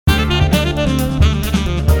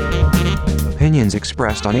opinions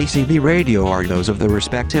expressed on ACB Radio are those of the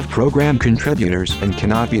respective program contributors and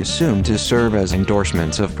cannot be assumed to serve as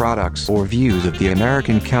endorsements of products or views of the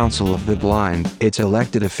American Council of the Blind, its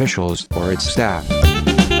elected officials, or its staff.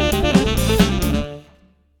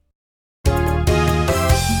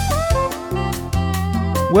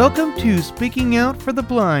 Welcome to Speaking Out for the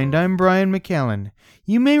Blind. I'm Brian McCallan.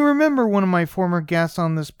 You may remember one of my former guests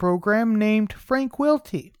on this program named Frank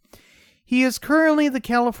Welty. He is currently the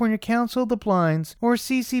California Council of the Blind's, or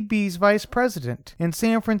CCB's, Vice President and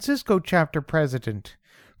San Francisco Chapter President.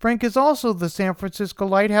 Frank is also the San Francisco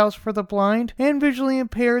Lighthouse for the Blind and Visually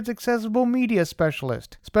Impaired's Accessible Media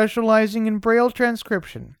Specialist, specializing in Braille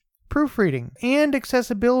transcription, proofreading, and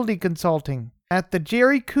accessibility consulting at the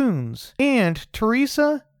Jerry Coons and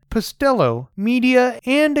Teresa Postello Media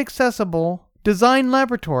and Accessible Design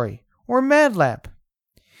Laboratory, or MadLab.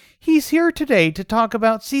 He's here today to talk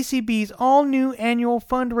about CCB's all-new annual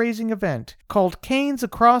fundraising event called Canes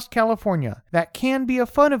Across California that can be a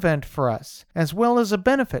fun event for us, as well as a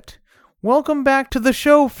benefit. Welcome back to the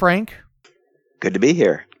show, Frank. Good to be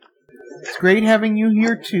here. It's great having you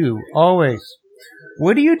here, too, always.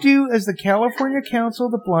 What do you do as the California Council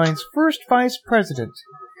of the Blind's first Vice President,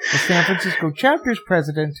 the San Francisco Chapter's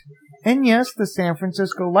President, and yes, the San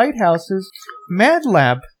Francisco Lighthouse's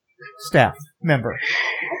MadLab staff member?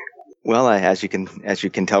 Well, as you can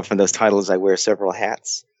tell from those titles, I wear several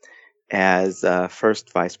hats. As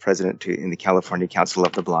first Vice President in the California Council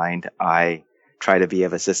of the Blind, I try to be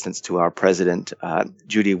of assistance to our President,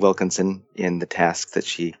 Judy Wilkinson, in the tasks that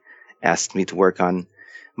she asked me to work on.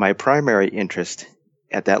 My primary interest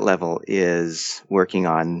at that level is working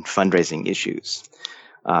on fundraising issues.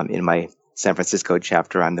 In my San Francisco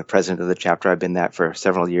chapter, I'm the president of the chapter. I've been that for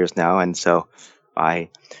several years now, and so I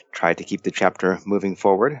try to keep the chapter moving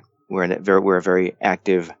forward. We're a very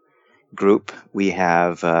active group. We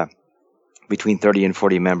have between 30 and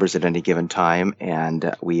 40 members at any given time,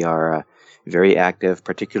 and we are very active,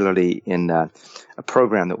 particularly in a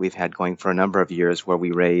program that we've had going for a number of years where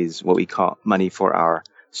we raise what we call money for our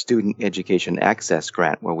Student Education Access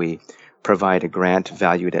Grant, where we provide a grant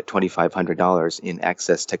valued at $2,500 in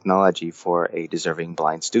access technology for a deserving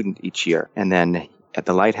blind student each year. And then at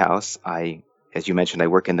the Lighthouse, as you mentioned, I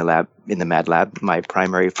work in the MadLab. My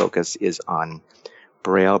primary focus is on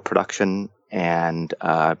Braille production and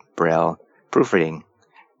Braille proofreading.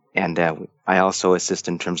 And I also assist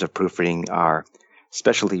in terms of proofreading our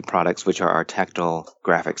specialty products, which are our tactile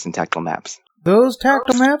graphics and tactile maps. Those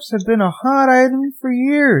tactile maps have been a hot item for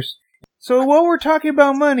years. So while we're talking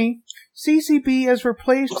about money, CCB has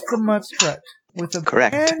replaced the Mutt Strut with a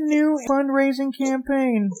brand new fundraising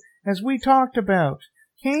campaign, as we talked about.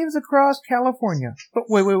 Canes Across California. But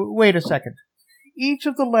wait a second. Each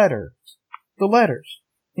of the letters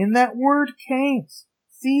in that word canes,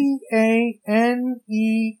 C-A-N-E-S,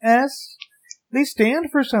 they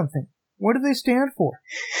stand for something. What do they stand for?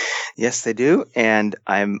 Yes, they do, and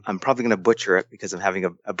I'm probably going to butcher it because I'm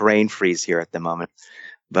having a brain freeze here at the moment.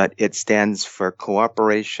 But it stands for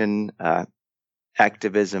cooperation,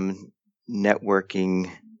 activism,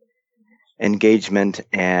 networking, engagement,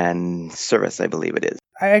 and service, I believe it is.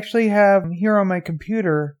 I actually have here on my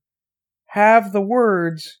computer the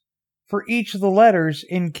words for each of the letters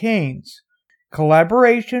in CANES.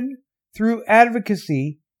 Collaboration through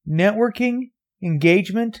advocacy, networking,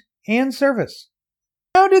 engagement, and service.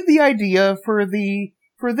 How did the idea for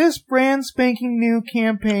this brand spanking new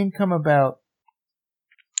campaign come about?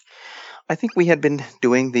 I think we had been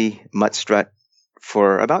doing the Mutt Strut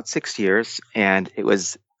for about 6 years, and it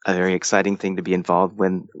was a very exciting thing to be involved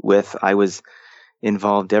with. I was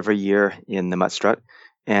involved every year in the Mutt Strut,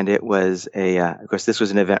 and it was of course, this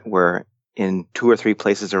was an event where in 2 or 3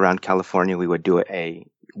 places around California we would do a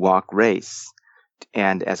walk race,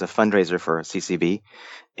 and as a fundraiser for CCB,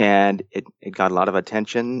 and it got a lot of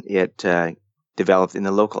attention. It developed in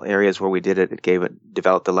the local areas where we did it.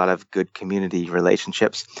 Developed a lot of good community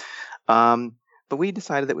relationships. But we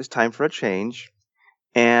decided that it was time for a change,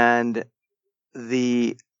 and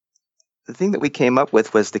the thing that we came up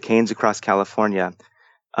with was the Canes Across California.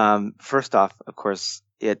 First off, of course,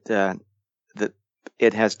 it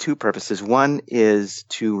has 2 purposes. One is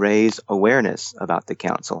to raise awareness about the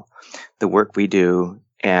council, the work we do,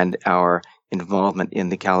 and our involvement in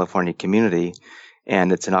the California community.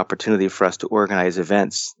 And it's an opportunity for us to organize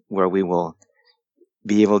events where we will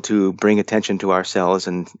be able to bring attention to ourselves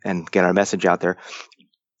and get our message out there,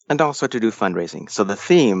 and also to do fundraising. So the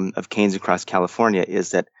theme of Canes Across California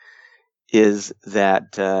is that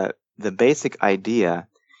the basic idea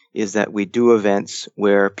is that we do events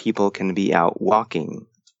where people can be out walking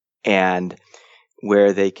and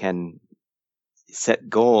where they can set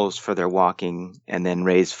goals for their walking and then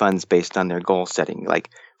raise funds based on their goal setting. Like,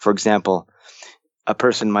 for example, a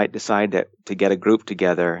person might decide to get a group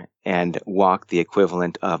together and walk the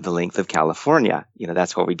equivalent of the length of California.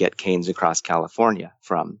 That's where we get Canes Across California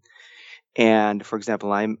from. And for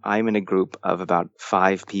example, I'm in a group of about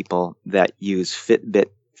 5 people that use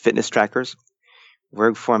Fitbit fitness trackers.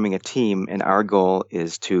 We're forming a team, and our goal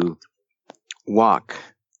is to walk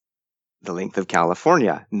the length of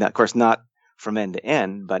California. And of course, not from end to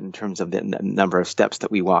end, but in terms of the number of steps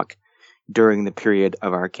that we walk during the period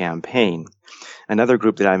of our campaign. Another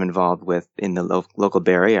group that I'm involved with in the local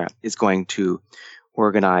Bay Area is going to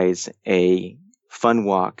organize a fun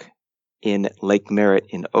walk in Lake Merritt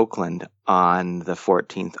in Oakland on the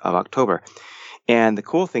 14th of October. And the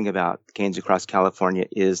cool thing about Canes Across California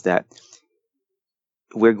is that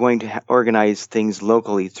we're going to organize things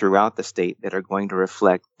locally throughout the state that are going to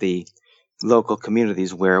reflect the local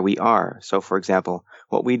communities where we are. So, for example,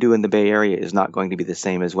 what we do in the Bay Area is not going to be the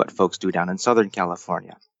same as what folks do down in Southern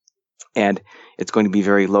California. And it's going to be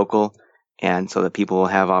very local, and so that people will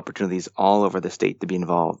have opportunities all over the state to be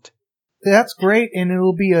involved. That's great, and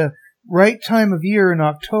it'll be a right time of year in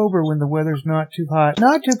October when the weather's not too hot,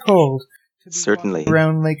 not too cold. Certainly.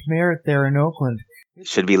 Around Lake Merritt there in Oakland.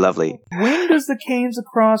 Should be lovely. When does the Canes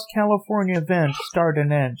Across California event start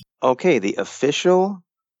and end? Okay, the official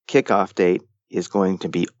kickoff date is going to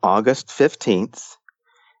be August 15th,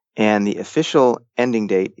 and the official ending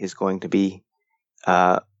date is going to be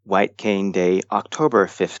White Cane Day, October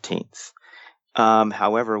 15th.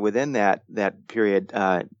 However, within that period,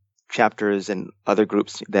 chapters and other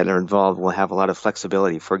groups that are involved will have a lot of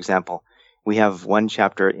flexibility. For example, we have one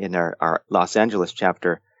chapter in our Los Angeles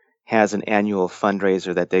chapter has an annual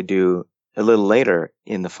fundraiser that they do a little later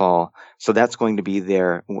in the fall. So that's going to be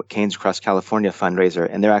their Canes Across California fundraiser,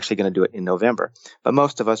 and they're actually going to do it in November. But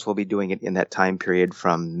most of us will be doing it in that time period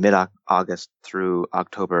from mid-August through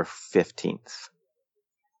October 15th.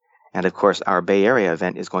 And of course, our Bay Area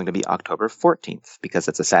event is going to be October 14th because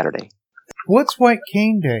it's a Saturday. What's White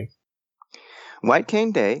Cane Day? White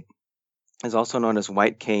Cane Day is also known as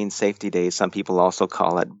White Cane Safety Day. Some people also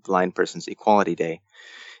call it Blind Persons Equality Day.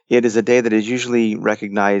 It is a day that is usually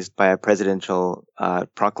recognized by a presidential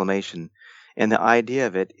proclamation. And the idea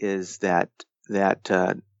of it is that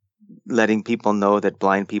letting people know that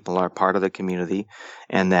blind people are part of the community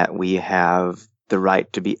and that we have the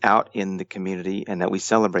right to be out in the community and that we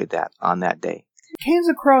celebrate that on that day. Canes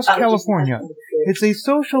Across California. It's a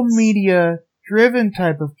social media driven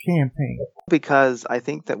type of campaign. Because I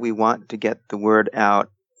think that we want to get the word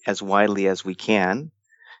out as widely as we can.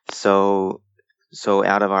 So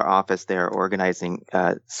out of our office, they're organizing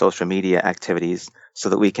social media activities so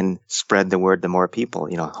that we can spread the word to more people.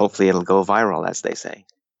 Hopefully it'll go viral, as they say.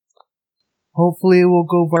 Hopefully it will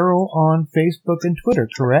go viral on Facebook and Twitter,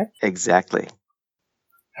 correct? Exactly.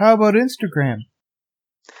 How about Instagram?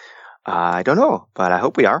 I don't know, but I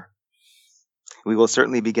hope we are. We will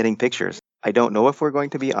certainly be getting pictures. I don't know if we're going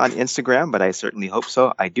to be on Instagram, but I certainly hope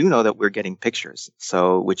so. I do know that we're getting pictures.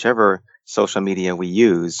 So whichever social media we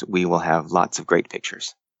use, we will have lots of great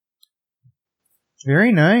pictures.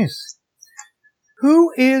 Very nice.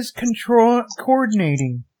 Who is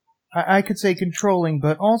coordinating? I could say controlling,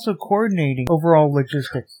 but also coordinating overall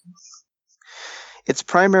logistics. It's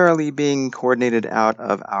primarily being coordinated out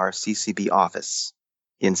of our CCB office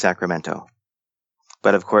in Sacramento.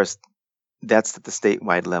 But of course, that's at the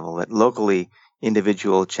statewide level. That locally,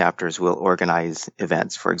 individual chapters will organize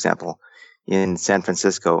events. For example, in San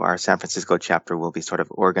Francisco, our San Francisco chapter will be sort of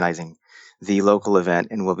organizing the local event,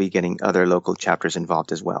 and we'll be getting other local chapters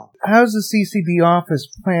involved as well. How's the CCB office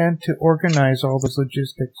plan to organize all this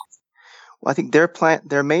logistics? Well, I think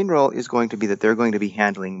their main role is going to be that they're going to be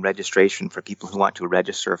handling registration for people who want to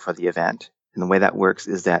register for the event. And the way that works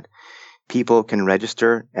is that people can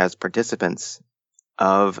register as participants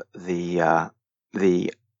of the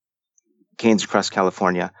Canes Across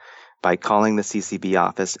California by calling the CCB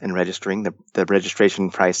office and registering. The registration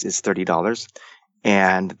price is $30,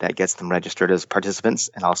 and that gets them registered as participants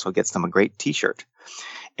and also gets them a great T-shirt.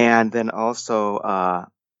 And then also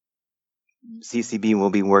CCB will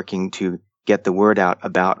be working to get the word out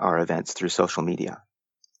about our events through social media.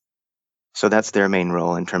 So that's their main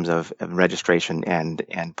role in terms of registration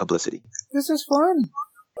and publicity. This is fun.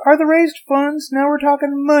 Are the raised funds, now we're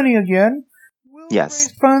talking money again, will yes. the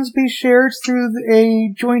raised funds be shared through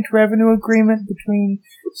a joint revenue agreement between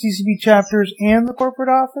CCB chapters and the corporate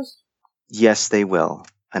office? Yes, they will.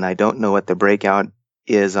 And I don't know what the breakout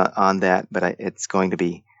is on that, but it's going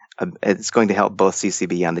to help both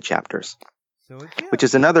CCB and the chapters. Which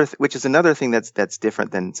is another thing that's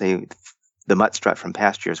different than, say, the Mutt Strut from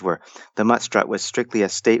past years, where the Mutt Strut was strictly a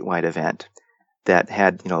statewide event that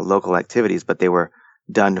had local activities, but they were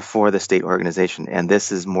done for the state organization. And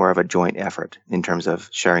this is more of a joint effort in terms of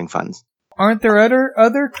sharing funds. Aren't there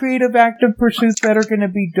other creative active pursuits that are going to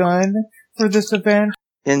be done for this event?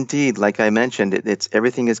 Indeed, like I mentioned,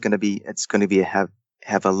 everything is going to be have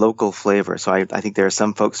a local flavor. So I think there are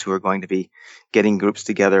some folks who are going to be getting groups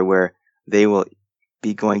together where they will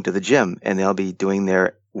be going to the gym and they'll be doing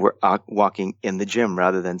their walking in the gym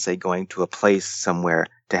rather than, say, going to a place somewhere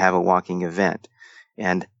to have a walking event.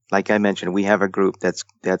 And like I mentioned, we have a group that's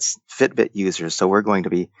Fitbit users, so we're going to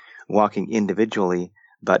be walking individually,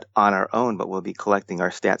 but on our own, but we'll be collecting our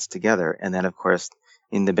stats together. And then, of course,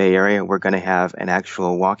 in the Bay Area, we're going to have an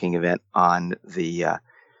actual walking event in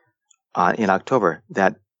October.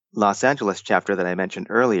 That Los Angeles chapter that I mentioned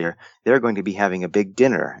earlier, they're going to be having a big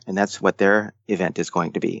dinner, and that's what their event is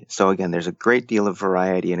going to be. So again, there's a great deal of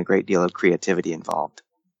variety and a great deal of creativity involved.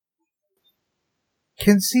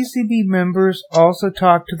 Can CCB members also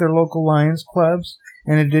talk to their local Lions clubs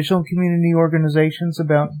and additional community organizations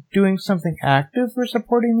about doing something active for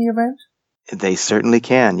supporting the event? They certainly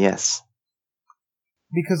can, yes.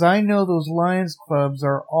 Because I know those Lions clubs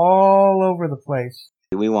are all over the place.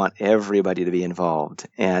 We want everybody to be involved,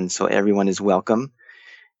 and so everyone is welcome.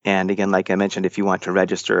 And again, like I mentioned, if you want to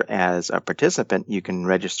register as a participant, you can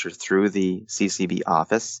register through the CCB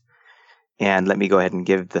office. And let me go ahead and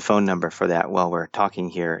give the phone number for that while we're talking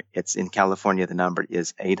here. It's in California. The number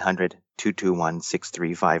is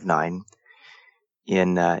 800-221-6359.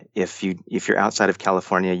 If you're outside of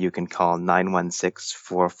California, you can call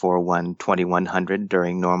 916-441-2100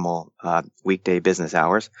 during normal weekday business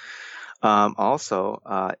hours.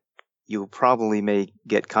 Also, you probably may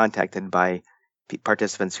get contacted by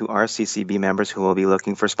participants who are CCB members who will be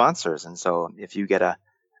looking for sponsors. And so if you get a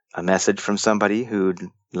message from somebody who'd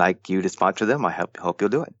like you to sponsor them, I hope you'll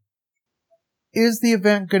do it. Is the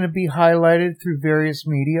event going to be highlighted through various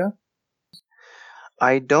media?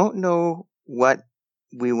 I don't know what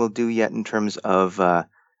we will do yet in terms of like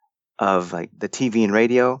the TV and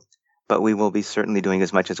radio, but we will be certainly doing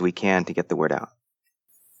as much as we can to get the word out.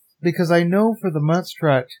 Because I know for the Mutt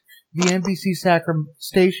Strut, the NBC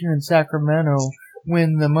station in Sacramento,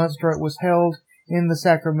 when the Mutt Strut was held in the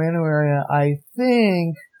Sacramento area, I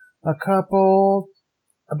think a couple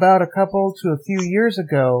to a few years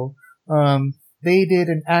ago, they did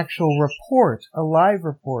an actual report, a live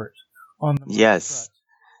report on the Mutt Strut.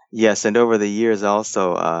 Yes, and over the years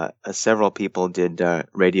also, several people did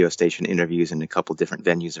radio station interviews in a couple different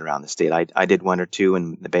venues around the state. I did one or two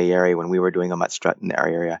in the Bay Area when we were doing a Mutt Strut in our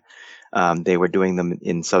area. They were doing them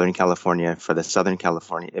in Southern California for the Southern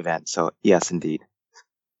California event. So yes, indeed.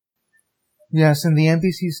 Yes, and the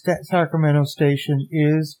NBC Sacramento station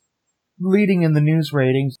is leading in the news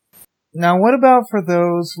ratings. Now, what about for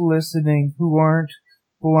those listening who aren't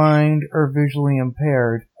blind or visually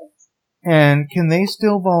impaired? And can they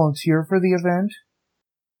still volunteer for the event?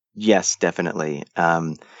 Yes, definitely.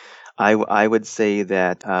 I would say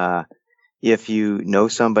that if you know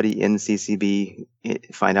somebody in CCB,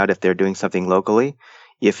 find out if they're doing something locally.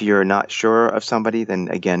 If you're not sure of somebody, then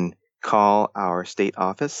again, call our state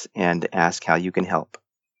office and ask how you can help.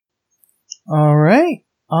 All right.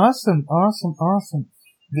 Awesome.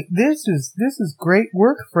 This is great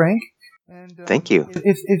work, Frank. And, thank you.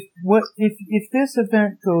 If this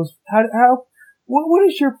event goes, what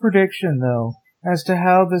is your prediction though as to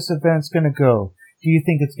how this event's going to go? Do you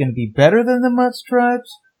think it's going to be better than the Mutt Strut?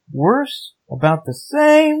 Worse? About the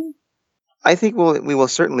same? I think we will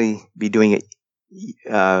certainly be doing it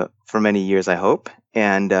for many years, I hope.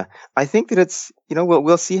 And I think that it's,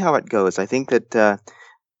 we'll see how it goes. I think that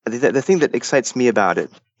the thing that excites me about it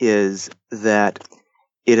is that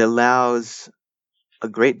it allows a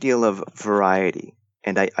great deal of variety.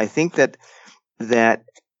 And I think that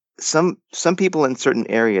some people in certain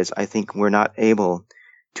areas, I think, were not able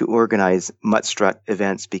to organize Mutt Strut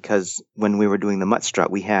events because when we were doing the Mutt Strut,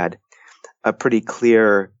 we had a pretty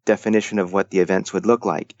clear definition of what the events would look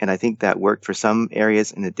like. And I think that worked for some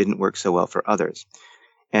areas and it didn't work so well for others.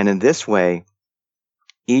 And in this way,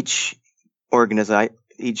 each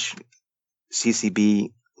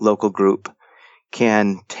CCB local group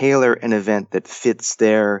can tailor an event that fits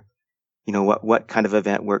their, what kind of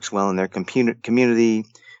event works well in their community,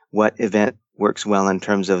 what event works well in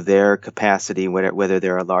terms of their capacity, whether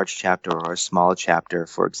they're a large chapter or a small chapter,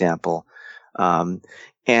 for example. And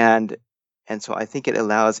so I think it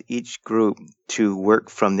allows each group to work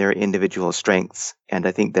from their individual strengths. And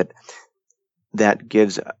I think that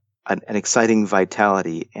gives an exciting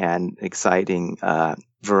vitality and exciting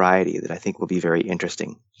variety that I think will be very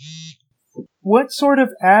interesting. what sort of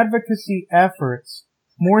advocacy efforts,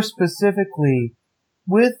 more specifically,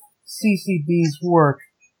 with CCB's work,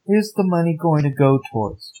 is the money going to go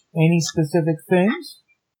towards? Any specific things?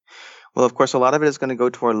 Well, of course, a lot of it is going to go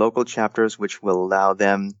to our local chapters, which will allow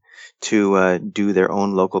them to do their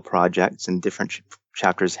own local projects, and different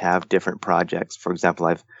chapters have different projects. For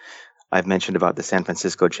example, I've mentioned about the San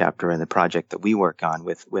Francisco chapter and the project that we work on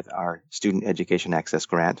with our Student Education Access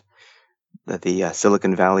Grant. The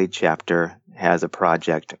Silicon Valley chapter has a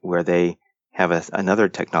project where they have another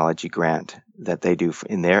technology grant that they do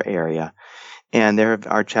in their area. And there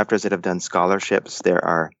are chapters that have done scholarships. There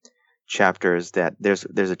are chapters that there's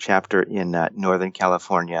a chapter in Northern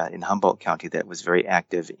California in Humboldt County that was very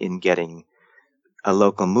active in getting a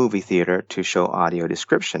local movie theater to show audio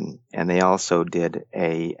description, and they also did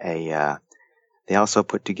they also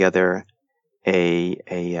put together a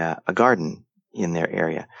garden in their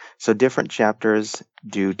area. So different chapters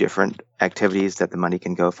do different activities that the money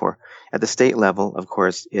can go for. At the state level, of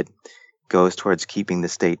course, it goes towards keeping the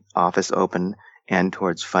state office open and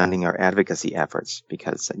towards funding our advocacy efforts,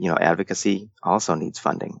 because advocacy also needs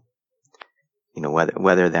funding.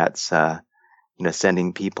 Whether that's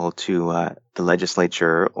sending people to the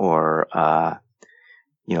legislature, or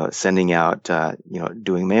sending out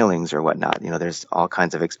doing mailings or whatnot. There's all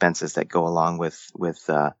kinds of expenses that go along with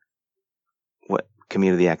what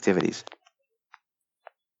community activities.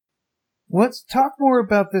 Let's talk more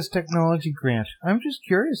about this technology grant. I'm just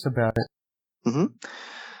curious about it. Mm-hmm.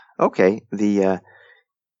 Okay, the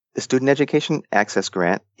Student Education Access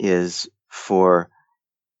Grant is for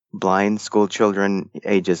blind school children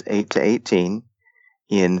ages 8 to 18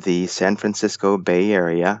 in the San Francisco Bay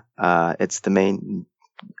Area. It's the main,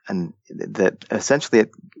 and that essentially,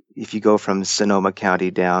 if you go from Sonoma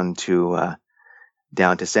County down to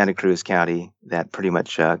Santa Cruz County, that pretty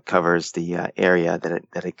much covers the area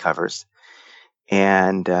that it covers.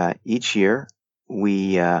 And each year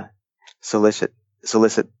we solicit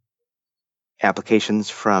applications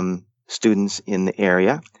from students in the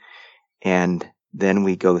area, and then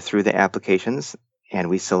we go through the applications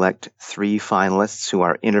and we select 3 finalists who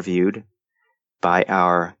are interviewed by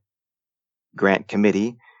our grant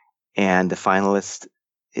committee, and the finalist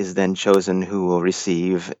is then chosen who will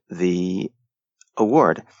receive the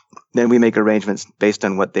award. Then we make arrangements based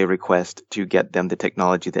on what they request to get them the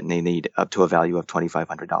technology that they need, up to a value of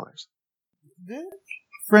 $2,500.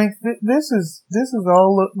 Frank, this is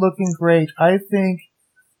all looking great. I think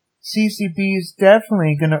CCB is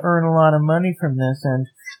definitely going to earn a lot of money from this, and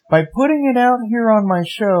by putting it out here on my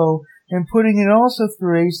show and putting it also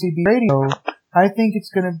through ACB Radio, I think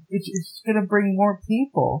it's gonna bring more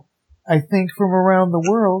people, I think, from around the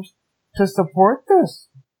world to support this.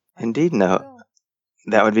 Indeed, no,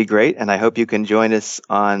 that would be great, and I hope you can join us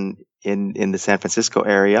in the San Francisco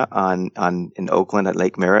area in Oakland at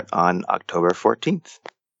Lake Merritt on October 14th.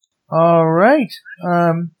 All right.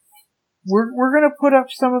 We're going to put up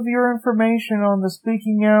some of your information on the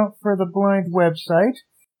Speaking Out for the Blind website.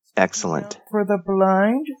 Excellent.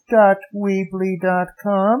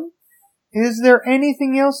 fortheblind.weebly.com. Is there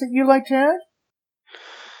anything else that you'd like to add?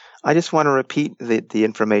 I just want to repeat the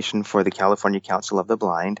information for the California Council of the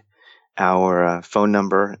Blind. Our phone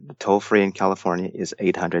number, toll-free in California, is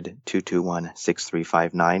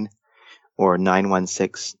 800-221-6359 or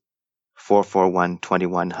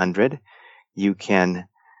 916-441-2100. You can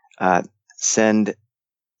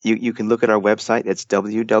you can look at our website. It's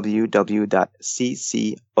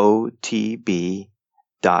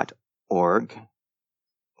www.ccotb.org.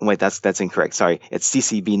 Wait, that's incorrect. Sorry, it's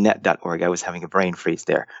ccbnet.org. I was having a brain freeze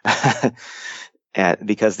there.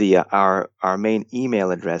 Because our main email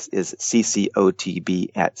address is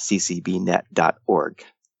ccotb@ccbnet.org.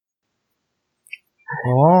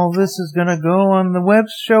 All this is going to go on the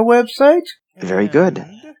show website? Very good.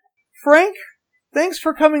 Frank, thanks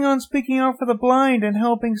for coming on Speaking Out for the Blind and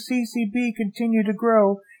helping CCB continue to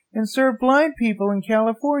grow and serve blind people in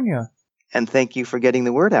California. And thank you for getting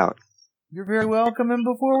the word out. You're very welcome, and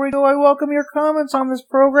before we go, I welcome your comments on this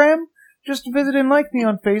program. Just visit and like me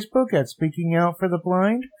on Facebook at Speaking Out for the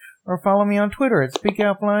Blind, or follow me on Twitter at Speak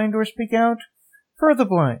Out Blind or Speak Out for the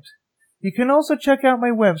Blind. You can also check out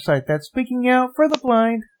my website, that's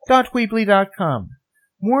speakingoutfortheblind.weebly.com.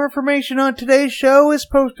 More information on today's show is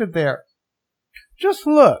posted there. Just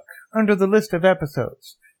look under the list of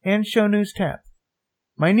episodes and show news tab.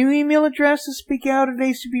 My new email address is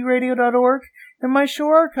speakout@acbradio.org, and my show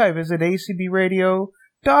archive is at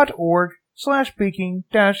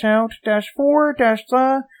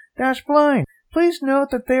acbradio.org/speaking-out-for-the-blind. Please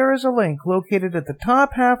note that there is a link located at the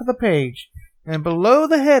top half of the page and below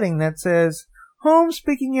the heading that says Home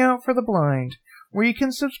Speaking Out for the Blind, where you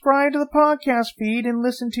can subscribe to the podcast feed and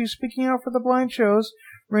listen to Speaking Out for the Blind shows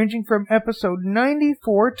ranging from episode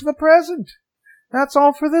 94 to the present. That's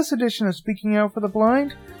all for this edition of Speaking Out for the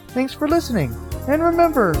Blind. Thanks for listening, and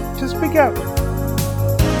remember to speak out.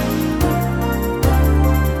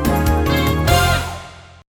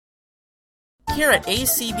 Here at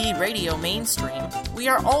ACB Radio Mainstream, we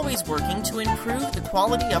are always working to improve the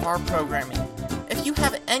quality of our programming. If you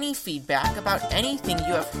have any feedback about anything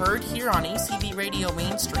you have heard here on ACB Radio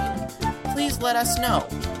Mainstream, please let us know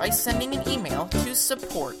by sending an email to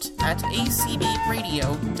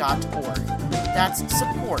support@acbradio.org. That's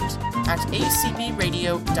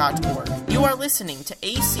support@acbradio.org. You are listening to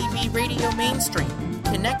ACB Radio Mainstream,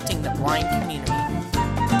 connecting the blind community.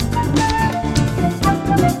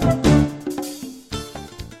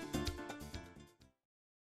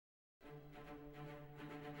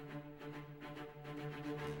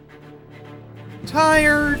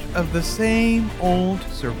 Tired of the same old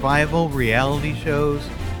survival reality shows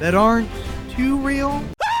that aren't too real?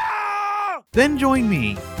 Then join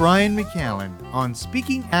me, Brian McCallen, on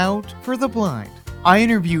Speaking Out for the Blind. I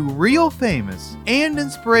interview real famous and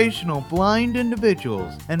inspirational blind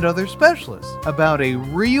individuals and other specialists about a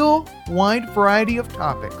real wide variety of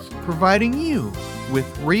topics, providing you with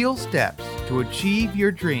real steps to achieve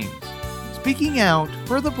your dreams. Speaking Out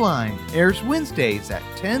for the Blind airs Wednesdays at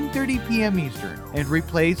 10:30 p.m. Eastern and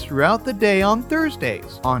replays throughout the day on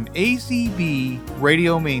Thursdays on ACB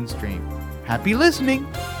Radio Mainstream. Happy listening!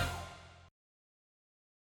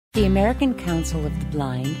 The American Council of the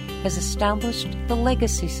Blind has established the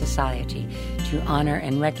Legacy Society to honor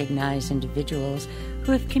and recognize individuals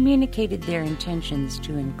who have communicated their intentions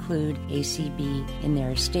to include ACB in their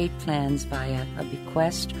estate plans via a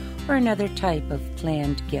bequest or another type of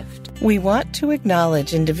planned gift. We want to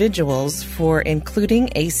acknowledge individuals for including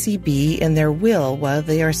ACB in their will while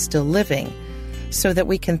they are still living, so that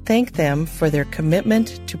we can thank them for their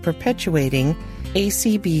commitment to perpetuating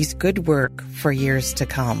ACB's good work for years to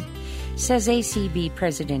come. Says ACB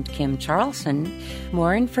President Kim Charlson.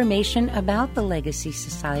 More information about the Legacy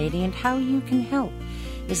Society and how you can help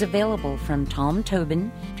is available from Tom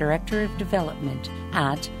Tobin, Director of Development,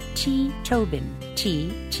 at ttobin,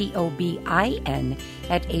 T-T-O-B-I-N,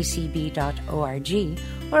 at acb.org,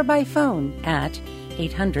 or by phone at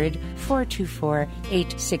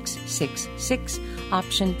 800-424-8666,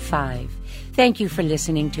 option 5. Thank you for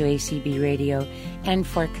listening to ACB Radio and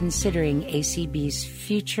for considering ACB's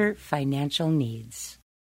future financial needs.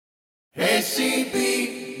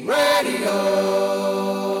 ACB Radio.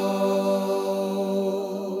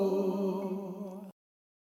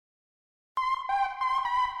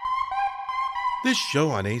 This show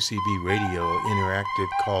on ACB Radio Interactive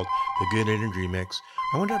called The Good Energy Mix,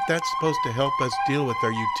 I wonder if that's supposed to help us deal with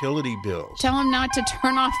our utility bills. Tell him not to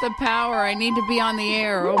turn off the power. I need to be on the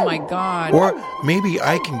air. Oh, my God. Or maybe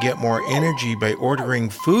I can get more energy by ordering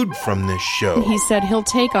food from this show. He said he'll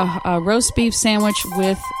take a roast beef sandwich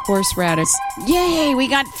with horseradish. Yay, we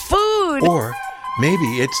got food! Or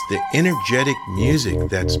maybe it's the energetic music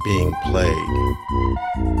that's being played.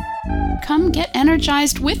 Come get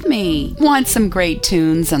energized with me. Want some great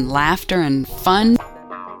tunes and laughter and fun?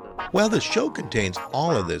 Well, the show contains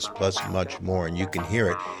all of this plus much more, and you can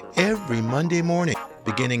hear it every Monday morning,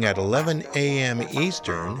 beginning at 11 a.m.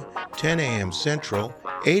 Eastern, 10 a.m. Central,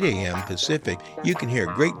 8 a.m. Pacific. You can hear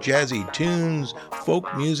great jazzy tunes,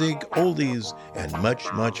 folk music, oldies, and much,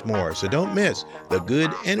 much more. So don't miss the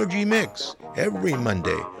Good Energy Mix every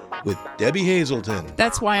Monday with Debbie Hazelton.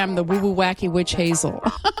 That's why I'm the woo-woo wacky witch Hazel.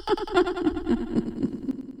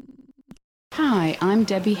 Hi, I'm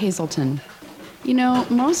Debbie Hazelton. You know,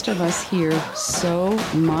 most of us hear so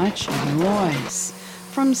much noise,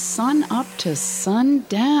 from sun up to sun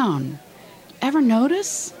down. Ever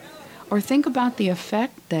notice? Or think about the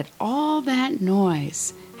effect that all that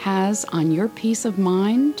noise has on your peace of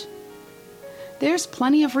mind? There's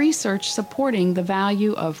plenty of research supporting the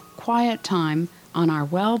value of quiet time on our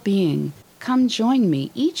well-being. Come join me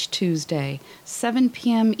each Tuesday, 7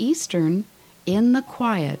 p.m. Eastern, in the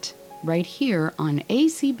quiet, right here on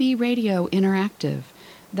ACB Radio Interactive.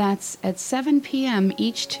 That's at 7 p.m.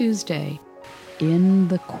 each Tuesday. In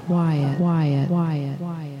the quiet.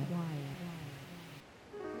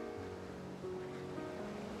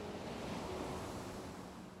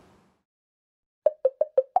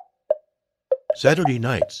 Saturday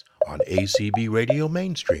nights on ACB Radio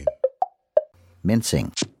Mainstream.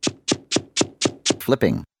 Mincing.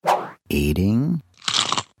 Flipping. Eating.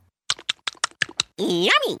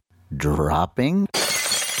 Yummy. Dropping.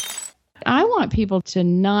 I want people to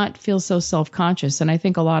not feel so self-conscious, and I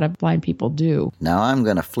think a lot of blind people do. Now I'm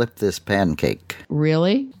going to flip this pancake.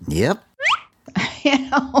 Really? Yep.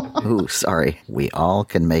 Ooh, sorry. We all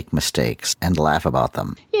can make mistakes and laugh about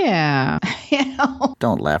them. Yeah.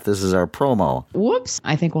 Don't laugh. This is our promo. Whoops.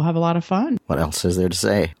 I think we'll have a lot of fun. What else is there to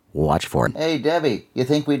say? Watch for it. Hey, Debbie, you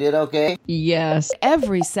think we did okay? Yes.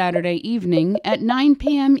 Every Saturday evening at 9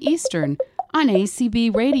 p.m. Eastern on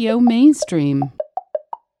ACB Radio Mainstream.